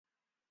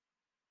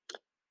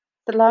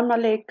Assalamu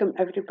alaikum,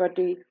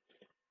 everybody.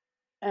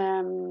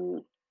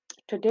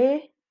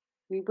 Today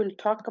we will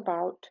talk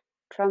about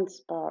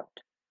transport.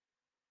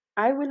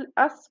 I will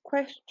ask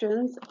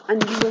questions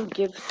and you will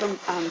give some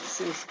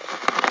answers.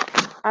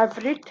 I've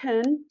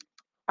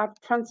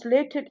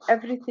translated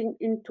everything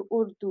into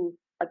Urdu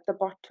at the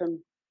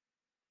bottom.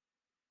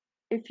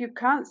 If you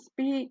can't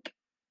speak,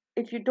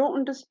 if you don't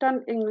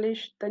understand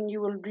English, then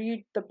you will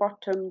read the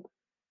bottom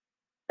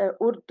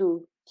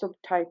Urdu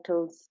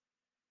subtitles.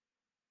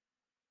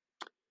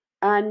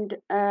 And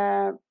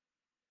I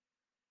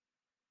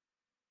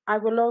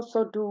will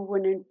also do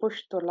one in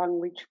Pashto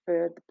language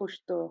for the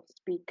Pashto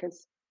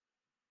speakers.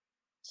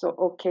 So,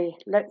 okay,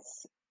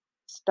 let's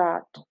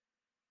start.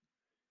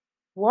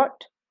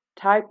 What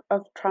type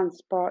of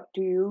transport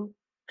do you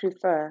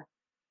prefer?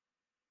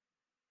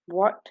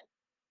 What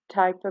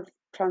type of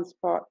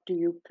transport do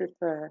you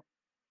prefer?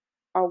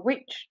 Or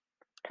which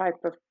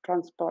type of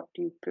transport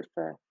do you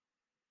prefer?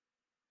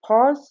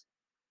 Pause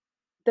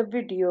the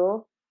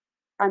video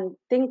and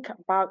think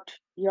about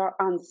your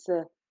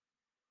answer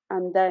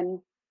and then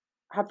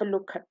have a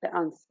look at the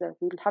answer.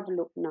 We'll have a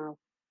look now.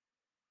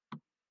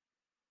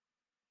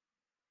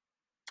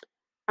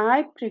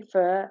 I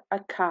prefer a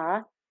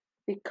car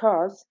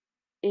because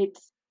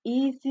it's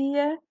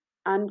easier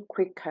and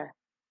quicker.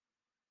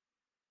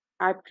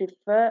 I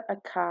prefer a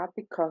car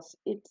because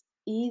it's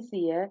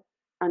easier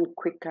and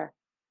quicker.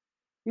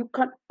 You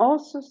can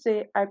also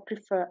say I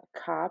prefer a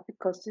car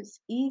because it's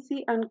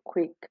easy and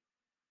quick.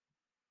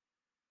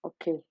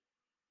 Okay,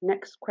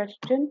 next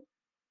question.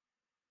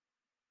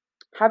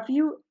 Have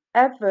you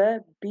ever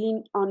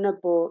been on a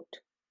boat?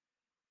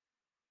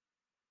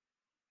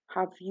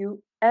 Have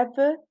you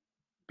ever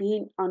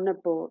been on a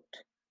boat?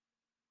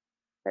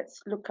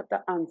 Let's look at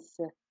the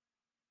answer.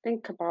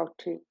 Think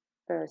about it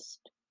first.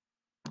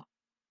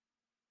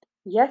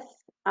 Yes,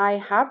 I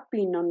have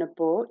been on a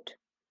boat.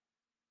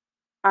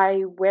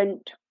 I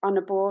went on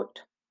a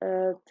boat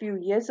a few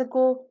years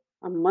ago,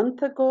 a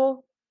month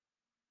ago,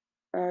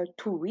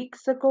 2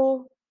 weeks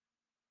ago,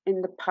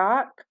 in the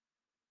park,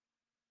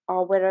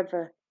 or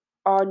wherever.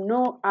 Or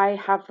no, I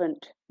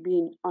haven't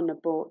been on a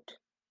boat.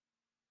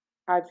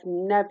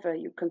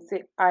 You can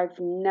say, I've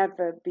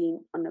never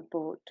been on a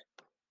boat.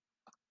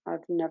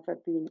 I've never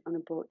been on a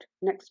boat.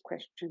 Next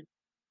question.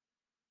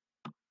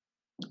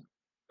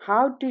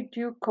 How did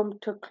you come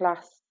to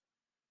class?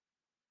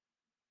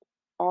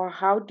 Or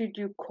how did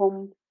you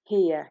come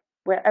here,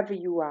 wherever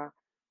you are?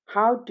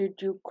 How did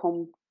you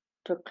come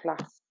to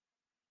class?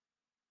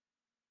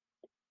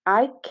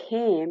 I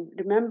came,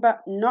 remember,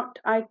 not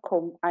I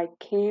come, I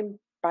came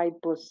by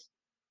bus.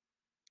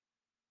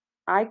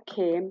 I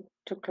came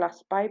to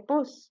class by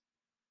bus.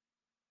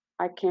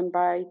 I came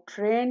by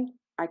train,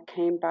 I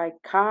came by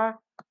car,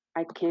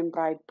 I came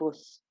by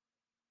bus.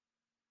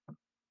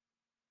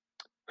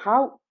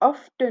 How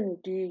often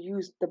do you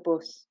use the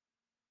bus?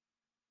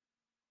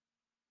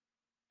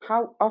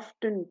 How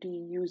often do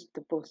you use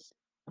the bus?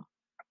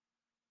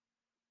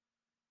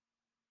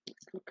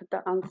 Let's look at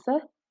the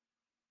answer.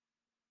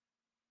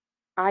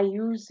 I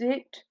use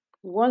it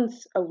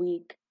once a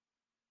week,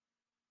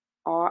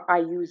 or I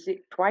use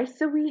it twice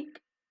a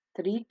week,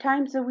 3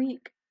 times a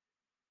week,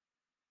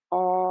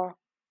 or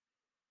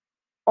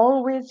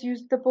always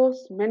use the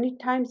bus many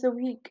times a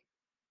week.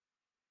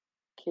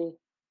 Okay.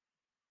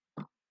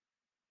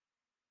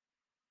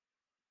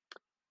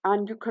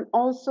 And you can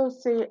also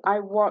say I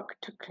walk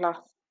to class,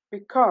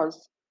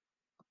 because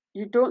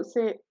you don't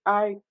say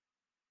I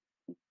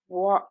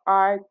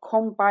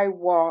come by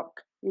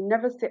walk. You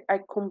never say I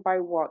come by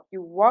walk.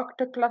 You walk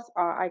to class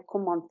or I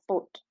come on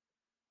foot.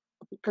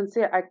 You can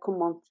say I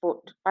come on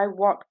foot. I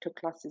walk to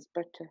class is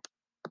better.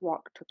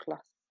 Walk to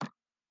class.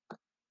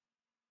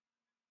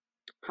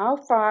 How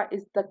far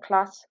is the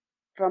class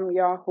from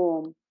your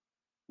home?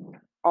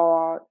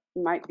 Or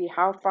it might be,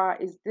 how far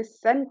is this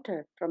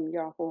center from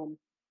your home?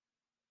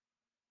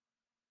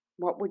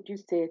 What would you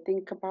say?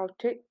 Think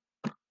about it.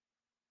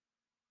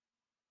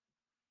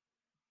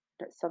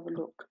 Let's have a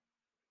look.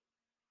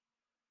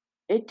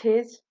 It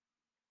is,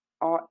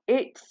 or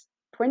it's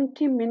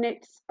 20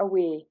 minutes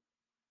away.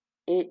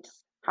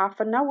 It's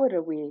half an hour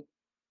away.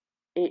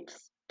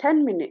 It's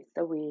 10 minutes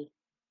away.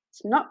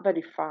 It's not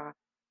very far.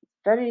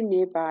 It's very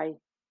nearby.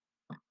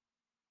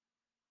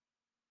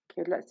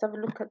 Okay, let's have a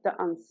look at the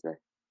answer.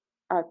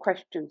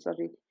 Question,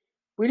 sorry.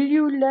 Will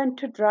you learn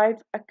to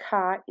drive a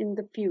car in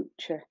the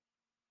future?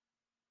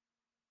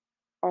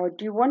 Or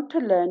do you want to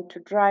learn to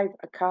drive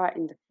a car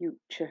in the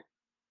future?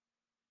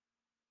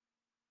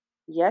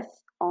 Yes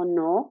or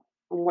no?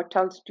 And what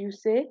else do you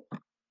say?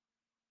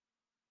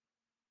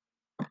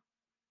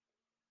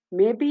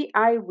 Maybe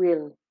I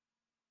will.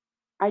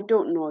 I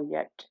don't know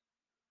yet.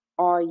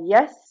 Or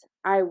yes,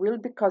 I will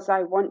because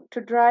I want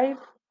to drive.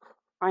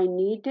 I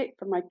need it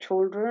for my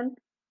children.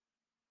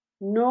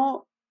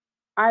 No,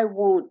 I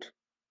won't,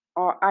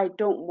 or I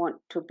don't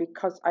want to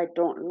because I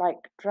don't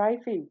like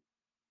driving.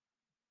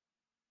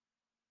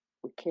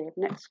 Okay,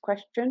 next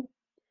question.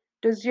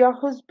 Does your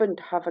husband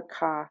have a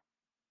car?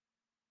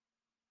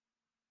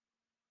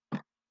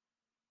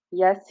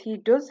 Yes, he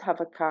does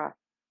have a car.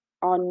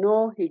 or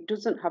no, he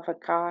doesn't have a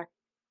car.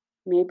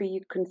 Maybe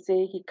you can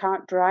say he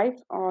can't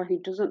drive or he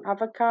doesn't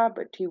have a car,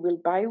 but he will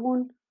buy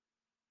one.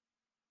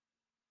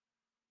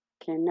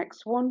 Okay,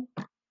 next one.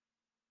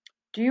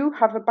 Do you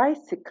have a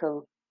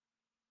bicycle?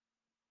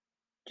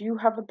 Do you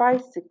have a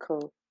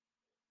bicycle?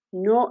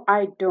 No,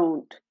 I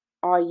don't.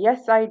 Or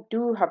yes, I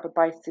do have a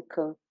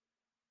bicycle.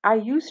 I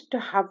used to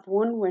have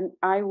one when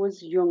I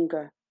was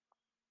younger.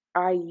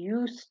 I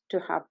used to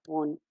have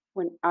one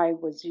when I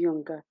was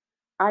younger.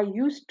 I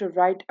used to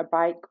ride a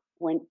bike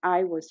when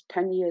I was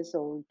 10 years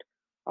old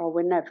or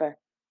whenever.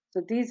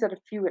 So these are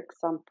a few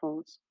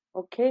examples.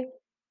 Okay,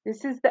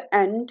 this is the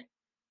end,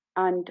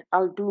 and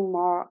I'll do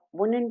more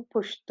one in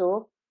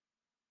Pushto,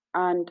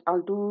 and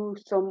I'll do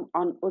some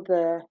on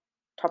other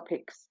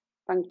topics.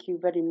 Thank you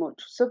very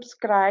much.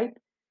 Subscribe,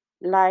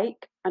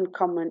 like, and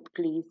comment,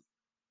 please.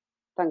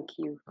 Thank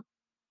you.